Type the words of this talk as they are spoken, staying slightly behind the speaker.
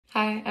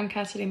Hi, I'm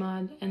Cassidy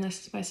Maude, and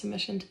this is my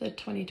submission to the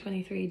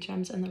 2023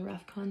 Gems in the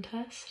Rough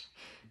contest,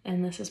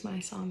 and this is my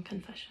song,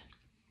 Confession.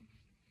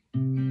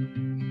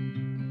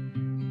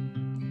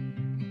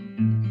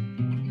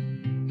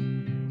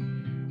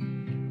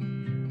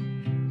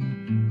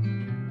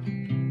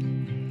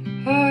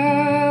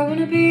 I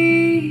wanna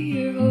be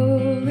your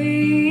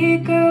Holy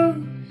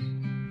Ghost.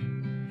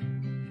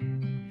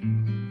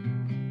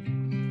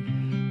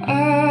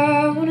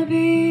 I wanna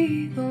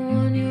be the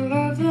one you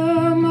love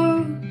the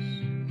most.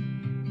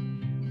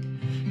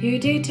 Your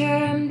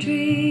daytime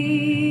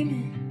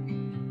dreaming,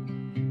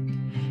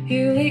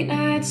 your late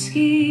night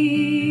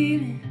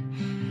scheming.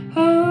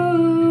 Oh,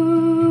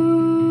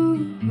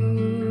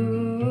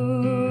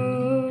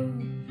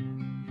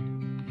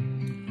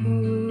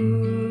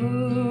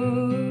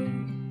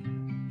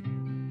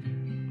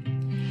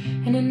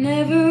 and I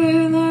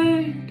never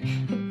learned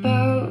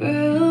about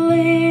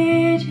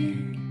religion.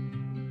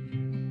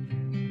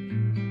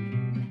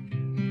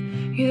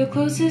 You're the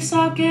closest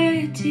I'll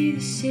get to the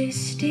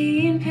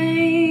Sistine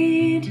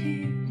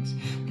paintings,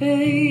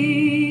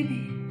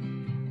 baby.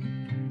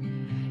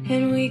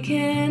 And we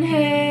can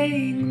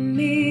hang the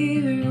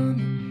mirror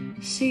on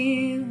the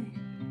ceiling.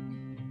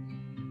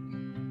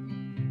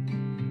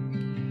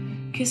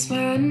 Kiss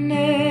my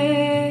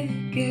neck,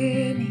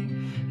 get me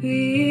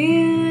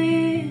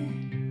reeling,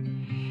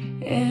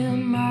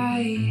 and my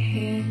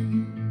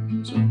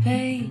hands will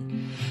paint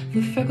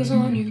the freckles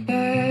on your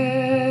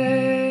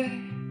back,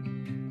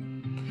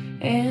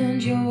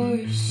 and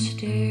your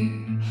stare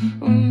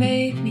will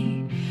make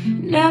me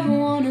never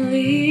want to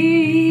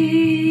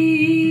leave.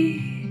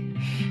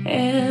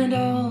 And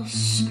I'll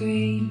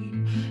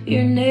scream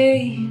your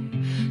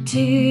name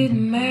to the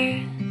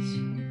mass,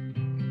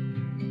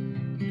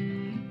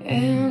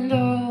 and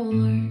I'll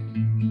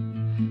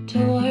learn to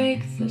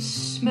like the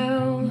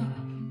smell of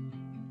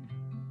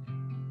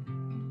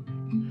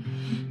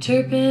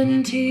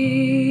turpentine.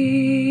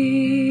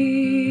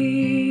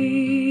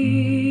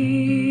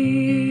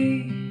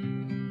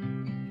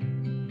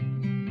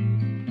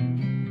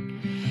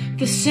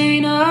 This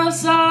ain't a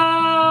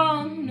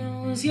song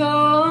knows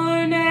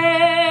your name.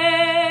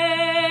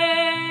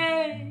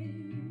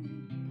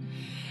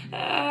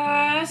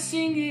 I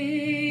sing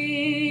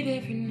it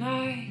every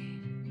night,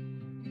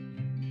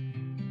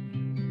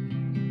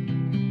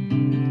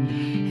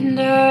 and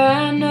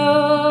I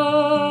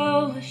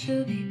know I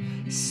should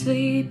be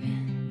sleeping,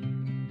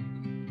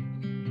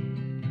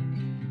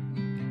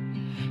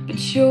 but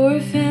you're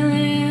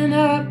filling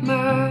up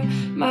my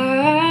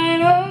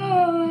mind.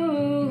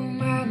 Oh,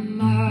 my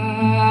mind,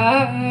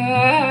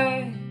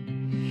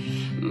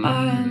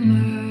 my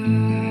mind.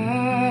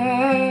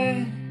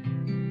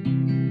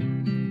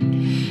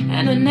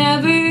 And I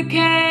never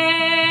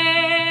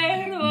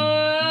cared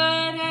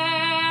what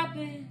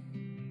happened.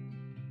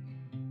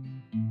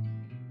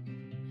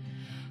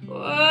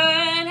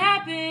 What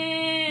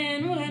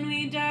happened when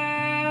we died?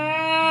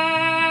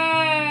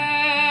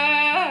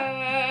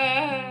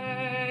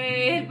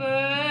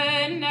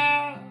 But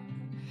now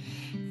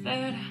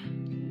that I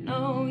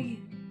know you,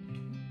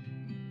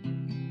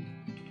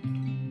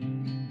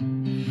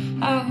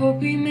 I hope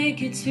we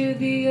make it to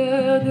the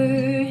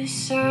other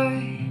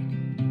side.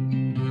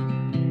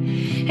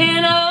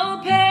 And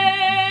I'll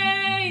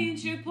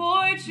paint your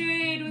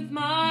portrait with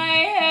my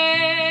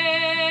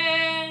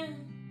hands,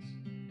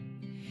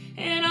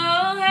 and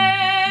I'll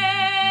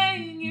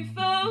hang your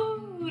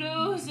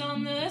photos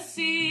on the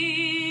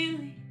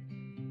ceiling,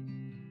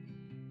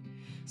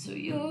 so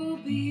you'll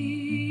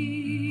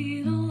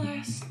be the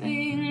last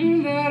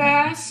thing that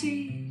I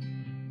see,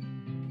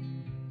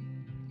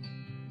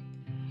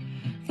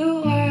 the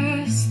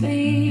last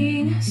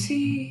thing I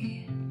see.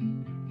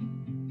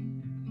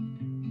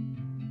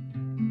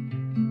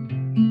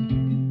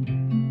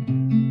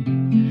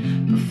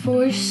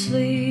 Before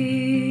sleeping,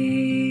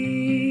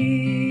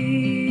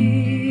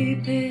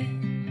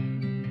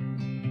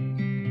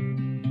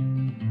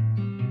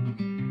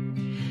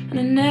 and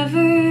I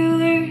never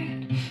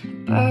learned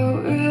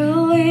about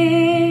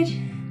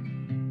religion.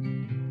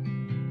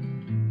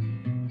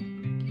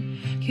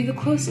 You're the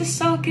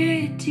closest I'll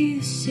get to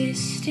the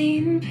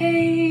Sistine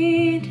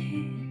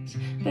paintings,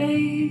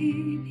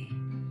 baby.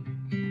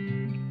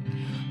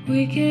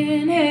 We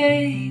can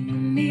hang the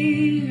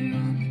mirror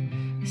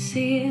on the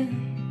ceiling.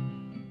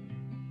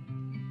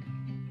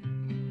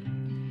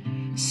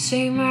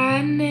 Say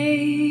my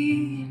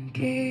name,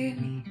 get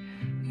me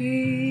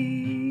reeling.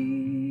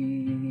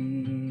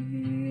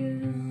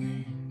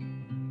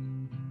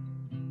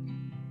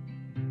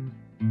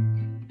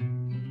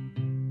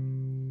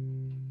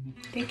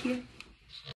 Thank you.